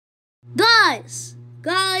Guys,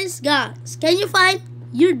 can you find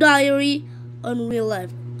your diary on real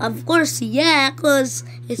life? Of course, yeah, cause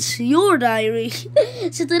it's your diary.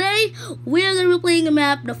 So today we are gonna be playing a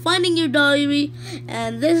map, the Finding Your Diary,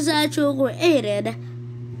 and this is actually created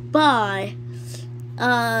by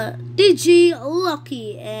DG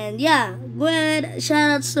Lucky, and yeah, go ahead,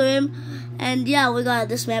 shout out to him. And yeah, we got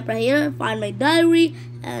this map right here, Find My Diary,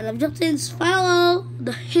 and objectives follow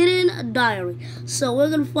the hidden diary. So we're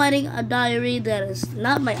gonna be finding a diary that is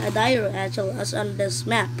not my diary actually, as on this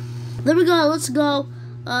map. There we go, let's go.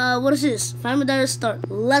 What is this? Find My Diary start.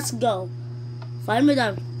 Let's go. Find My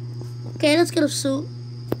Diary. Okay, that's kind of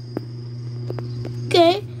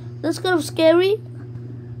okay, that's kind of scary.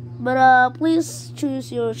 But please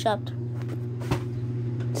choose your chapter.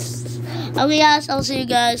 Okay guys, I'll see you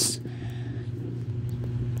guys.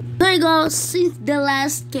 There you go. Since the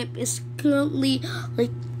last skip is currently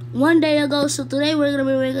like 1 day ago, so today we're gonna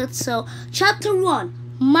be reading it. So chapter 1,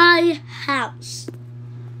 my house.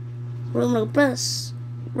 Where am I gonna press?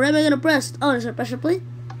 Where am I gonna press? Oh, there's a pressure plate.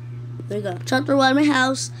 There you go. Chapter 1, my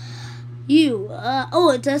house. You.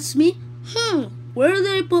 Oh, that's me. Where did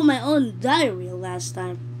I put my own diary last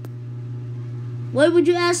time? Why would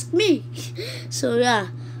you ask me? So yeah,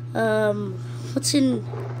 what's in?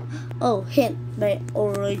 Oh, hint by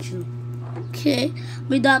original. Okay,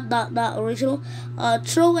 may dot original.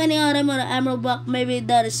 Throw any item on the emerald block. Maybe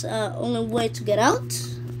that is only way to get out.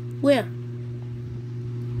 Where?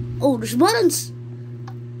 Oh, there's buttons.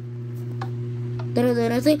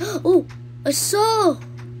 There, I think. Oh, I saw.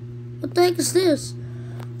 What the heck is this?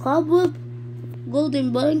 Cobweb,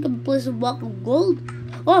 golden button can place a block of gold.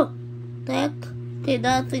 Oh, the heck. Okay,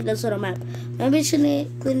 I think that's on a map. Maybe should I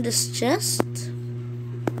clean this chest?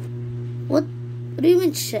 What do you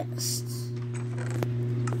mean chest?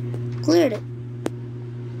 Cleared it.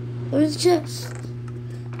 Where's the chest?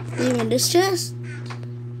 Do you mean this chest?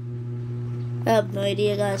 I have no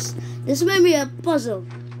idea, guys. This may be a puzzle.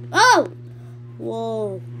 Oh!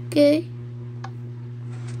 Whoa. Okay.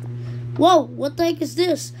 Whoa, what the heck is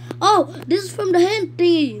this? Oh, this is from the hint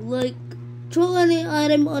thingy. Like, throw any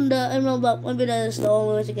item on the emerald block. Maybe that is the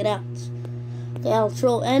only way to get out. Okay, I'll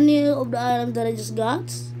throw any of the items that I just got.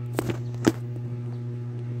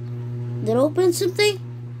 Did it open something?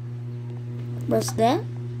 Press that.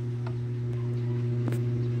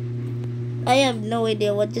 I have no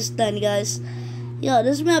idea what just done, guys. Yo,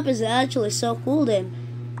 this map is actually so cool then.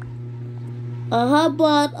 How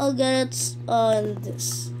about I'll get it on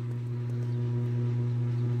this?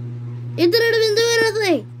 It didn't even do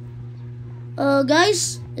anything.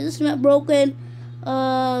 Guys, is this map broken?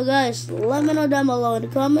 Guys, let me know down below in the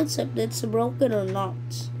comments if it's broken or not.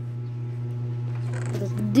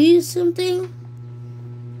 Do something.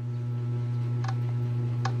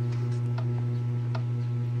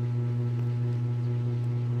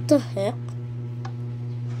 What the heck?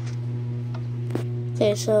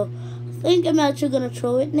 Okay, so I think I'm actually gonna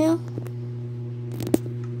throw it now.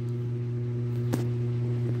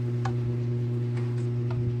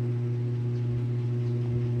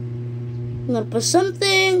 I'm gonna put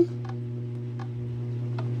something.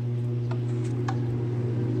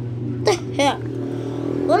 What the heck?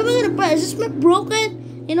 What am I gonna press? Is this map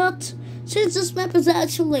broken? You know what? Since this map is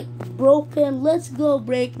actually broken, let's go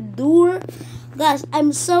break the door. Guys,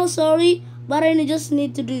 I'm so sorry, but I just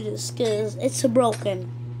need to do this because it's broken.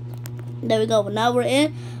 There we go. Now we're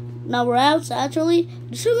in. Now we're out. So actually,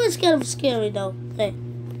 this room is kind of scary though. Okay.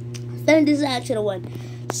 I think this is actually the one.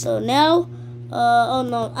 So now, oh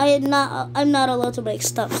no, I'm not allowed to break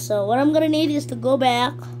stuff. So what I'm gonna need is to go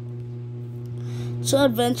back to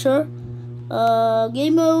adventure.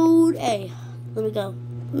 Game mode A. There we go.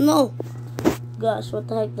 No. Gosh, what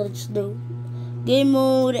the heck did I just do? Game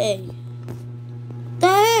mode A. The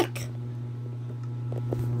heck?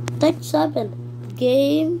 Type 7.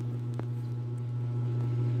 Game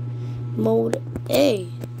mode A.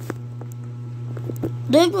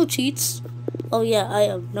 Do I have no cheats? Oh yeah, I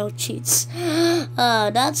have no cheats.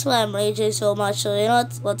 That's why I'm raging so much. So you know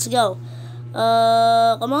what? Let's go.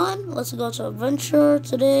 Come on. Let's go to adventure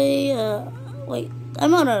today. Wait,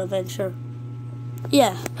 I'm on an adventure.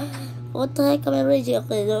 Yeah. What the heck am I raging?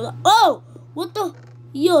 Okay. Oh! What the?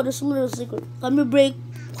 Yo, there's a little secret. Can we break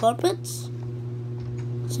carpets?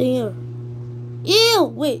 See here. Ew!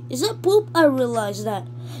 Wait, is that poop? I realized that.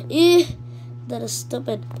 That is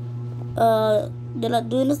stupid. Did I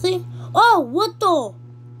do anything? Oh, what the?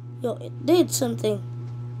 Yo, it did something.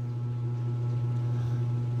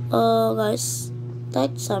 Guys,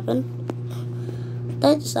 that just happened.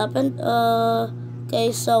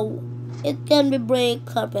 Okay, so it can be break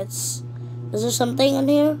carpets. Is there something in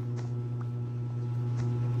here?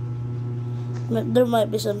 There might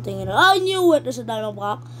be something in it. I knew it. There's a diamond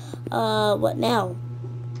block. What now?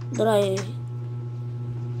 Did I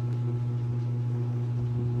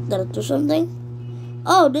do something?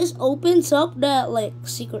 Oh, this opens up that like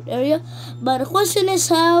secret area. But the question is,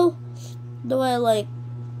 how do I like?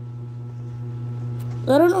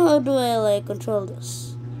 I don't know how do I like control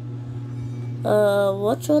this.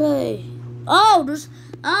 What should I? Oh, this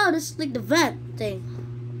is like the vent thing.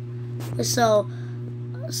 So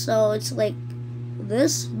it's like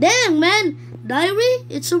this. Dang, man, diary.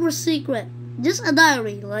 It's super secret. Just a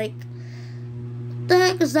diary. Like, what the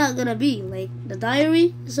heck is that gonna be? Like the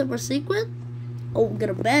diary is super secret. Oh, we got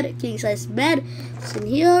a bed, a king size bed. It's in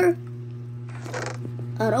here.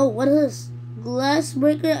 And oh, what is this? Glass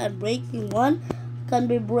breaker and breaking one. Can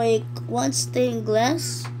we break one stained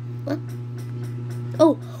glass? What?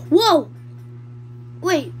 Oh, whoa!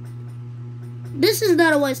 Wait. This is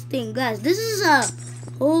not a white stained glass. This is a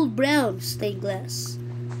whole brown stained glass.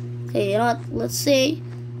 Okay, you know what? Let's say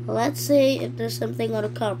if there's something on the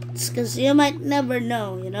carpets, because you might never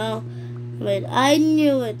know, you know. Wait, I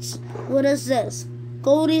knew it. What is this?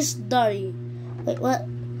 Cody's diary. Wait, what?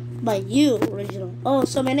 By you, original. Oh,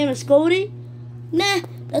 so my name is Cody? Nah,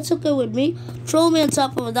 that's okay with me. Throw me on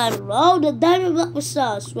top of a diamond block. Oh, the diamond block was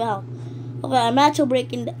sus. Wow. Okay, I'm actually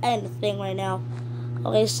breaking the end thing right now.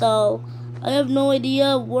 Okay, so I have no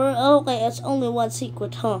idea where. Okay, it's only one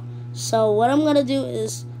secret, huh? So what I'm gonna do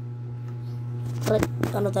is click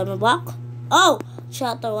on the diamond block. Oh,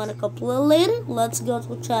 chapter 1 completed. Let's go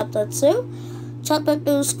to chapter 2. Chapter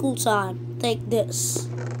 2, school time. Take this.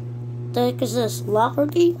 The heck is this? Locker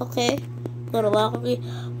key? Okay. Go to locker key.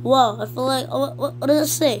 Whoa, I feel like, oh, what does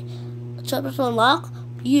it say? Chapter 2 unlock?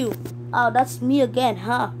 You. Oh, that's me again,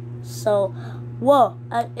 huh? So, whoa,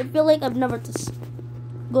 I feel like I've never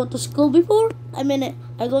go to school before. I mean,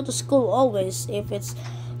 I go to school always if it's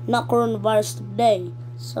not coronavirus today.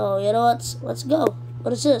 So, you know what? Let's go.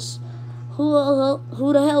 What is this? Who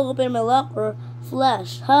the hell opened my locker?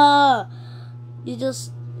 Flash. Ha! You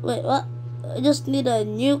just, wait, what? I just need a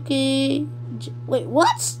new key. Wait,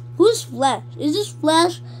 what? Who's Flash? Is this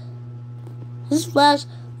Flash? This is Flash.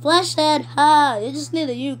 Flash said, ha, you just need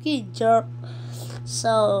a new key, jerk.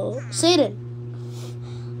 So, Satan,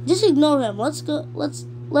 just ignore him. Let's go.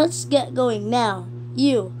 Let's get going now.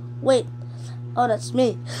 You, wait. Oh, that's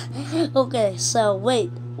me. Okay, so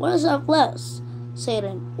wait. Where's our class?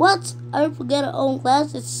 Satan, what? I forget our own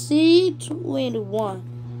class. It's C21.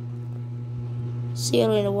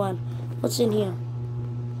 C21. What's in here?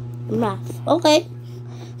 Math. Okay.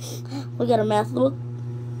 We got a math book.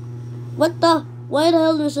 What the? Why the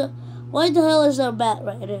hell is there a bat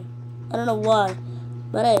right there? I don't know why.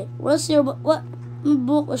 But hey, where's your book? What? My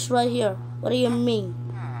book was right here. What do you mean?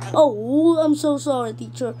 Oh, I'm so sorry,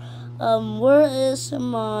 teacher. Where is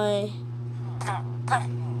my...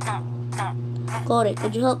 Cody,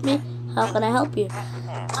 could you help me? How can I help you?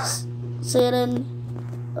 Satan,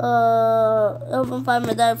 open find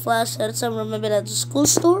my diamond flash at somewhere maybe at the school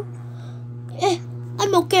store.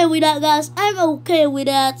 I'm okay with that, guys. I'm okay with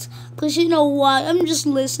that. Cause you know what? I'm just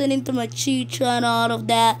listening to my teacher and all of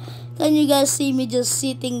that. Can you guys see me just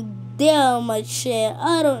sitting down my chair?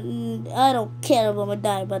 I don't care about my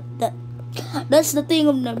diet, but that's the thing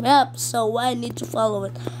of the map. So I need to follow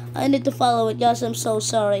it. Guys. I'm so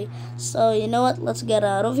sorry. So you know what? Let's get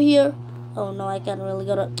out of here. Oh no, I can't really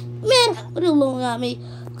get out. Man, what are you looking at me?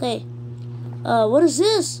 Okay. What is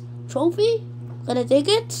this? Trophy? Can I take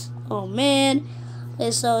it? Oh man. Okay,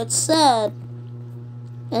 so it's sad.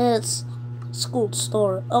 And it's school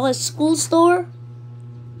store. Okay, school store.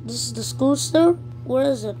 This is the school store. Where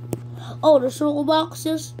is it? Oh, the circle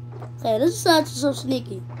boxes. Okay, this is actually so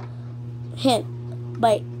sneaky. Hint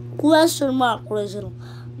by question mark original.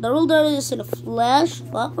 The ruler is in a flash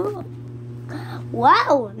locker.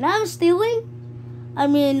 Wow, now I'm stealing. I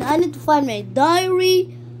mean, I need to find my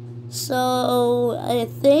diary. So I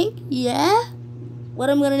think, yeah. What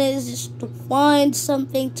I'm gonna need is just to find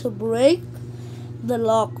something to break the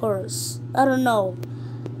lockers. I don't know,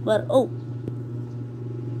 but oh,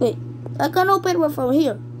 wait, I can open it from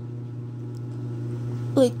here.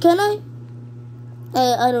 Wait, can I?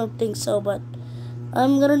 I don't think so, but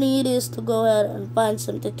I'm gonna need is to go ahead and find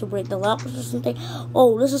something to break the lockers or something.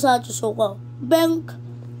 Oh, this is actually so cool. Bank,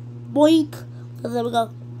 boink. There we go.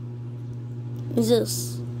 Is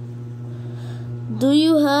this? Do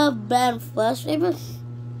you have band flash paper?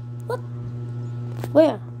 What?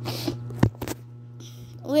 Where?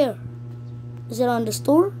 Where? Is it on the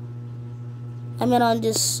store? I mean on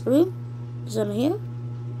this room? Is it on here?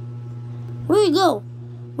 Where do we go?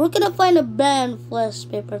 Where can I find a band flash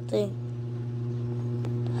paper thing?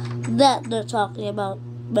 That they're talking about,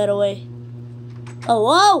 by the way. Oh,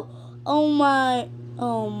 whoa!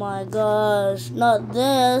 Oh my gosh! Not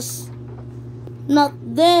this! Not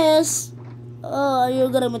this! Oh, you're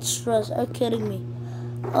gonna make stress. Are you kidding me?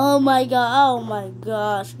 Oh my god! Oh my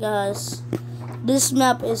gosh, guys! This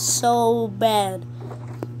map is so bad.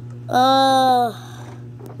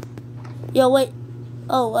 Yo, wait.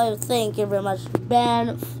 Oh, thank you very much.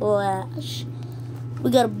 Ban flash. We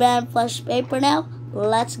got a ban flash paper now.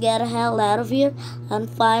 Let's get the hell out of here and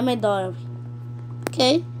find my diary.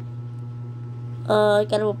 Okay. I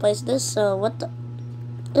gotta replace this. So what the?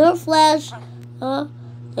 Air flash.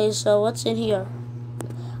 Okay. So what's in here?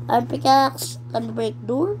 Iron pickaxe and break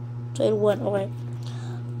door. Trade one. Okay.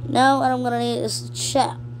 Now what I'm gonna need is to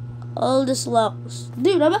check all these locks.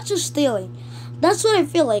 Dude, I'm actually stealing. That's what I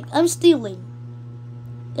feel like. I'm stealing.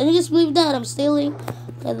 Can you just believe that? I'm stealing.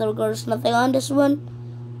 Okay, there's nothing on this one.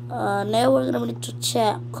 Now we're gonna need to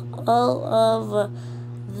check all of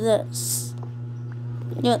this.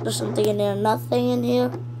 Yeah, there's something in here. Nothing in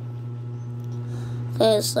here.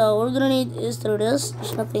 Okay, so we're gonna need is through this.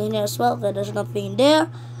 There's nothing in here as well. Okay, there's nothing in there.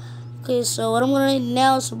 Okay, so what I'm gonna need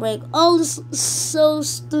now is to break all these so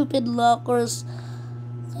stupid lockers.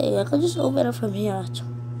 Okay, I can just open it from here.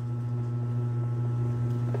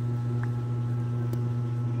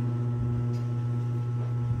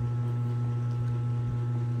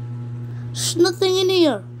 There's nothing in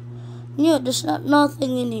here. No, there's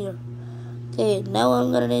nothing in here. Okay, now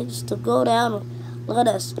I'm gonna need is to go down. Look at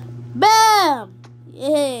this. Bam!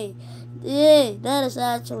 Yay! Yay! That is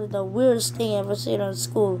actually the weirdest thing I've ever seen in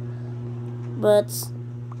school. But,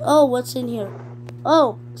 oh, what's in here?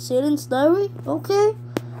 Oh, Satan's diary? Okay.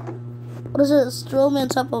 What is it? Throw me on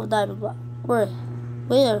top of a diamond block. Where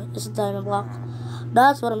is the diamond block?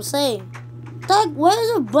 That's what I'm saying. Dang,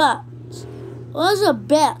 where's a bat? Where's a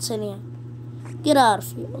bat in here? Get out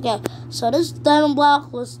of here. Okay, so this diamond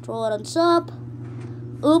block, let's throw it on top.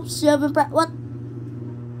 Oops, you haven't what?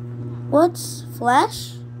 What's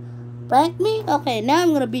Flash? Prank me? Okay, now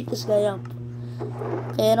I'm gonna beat this guy up.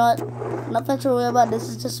 Okay, you know what? Nothing to worry about. This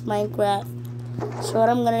is just Minecraft. So what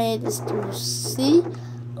I'm gonna need is to see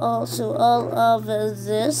also all of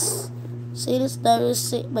this. See this? That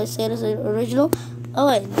is by Sadie's original. Oh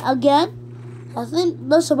wait, again? I think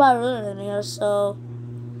there's about it in here. So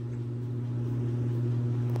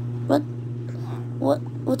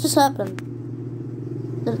what just happened?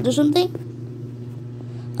 There's something?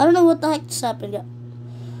 I don't know what the heck just happened yet.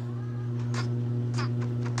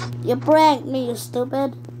 You pranked me, you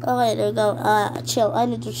stupid. Okay, there you go. Chill. I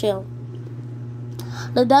need to chill.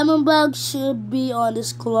 The diamond block should be on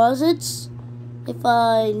these closets. If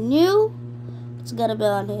I knew, it's gotta be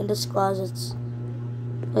on in these closets.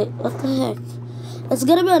 Wait, what the heck? It's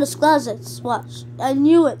gonna be on these closets. Watch. I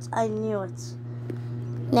knew it. I knew it.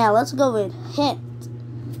 Now let's go with hint.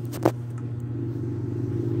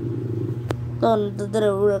 Oh, that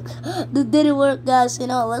didn't work. That didn't work, guys. You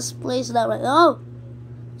know, let's place that right. Oh,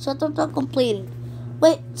 chapter 2 completed.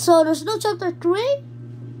 Wait, so there's no chapter 3?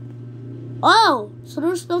 Oh, so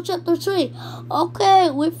there's no chapter 3.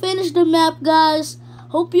 Okay, we finished the map, guys.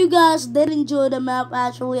 Hope you guys did enjoy the map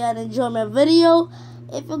actually and enjoy my video.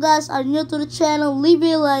 If you guys are new to the channel, leave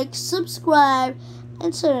a like, subscribe,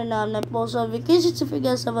 and turn on the post notifications if you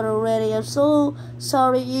guys haven't already. I'm so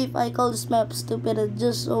sorry if I call this map stupid. It's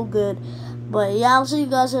just so good. But yeah, I'll see you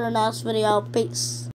guys in the next video. Peace.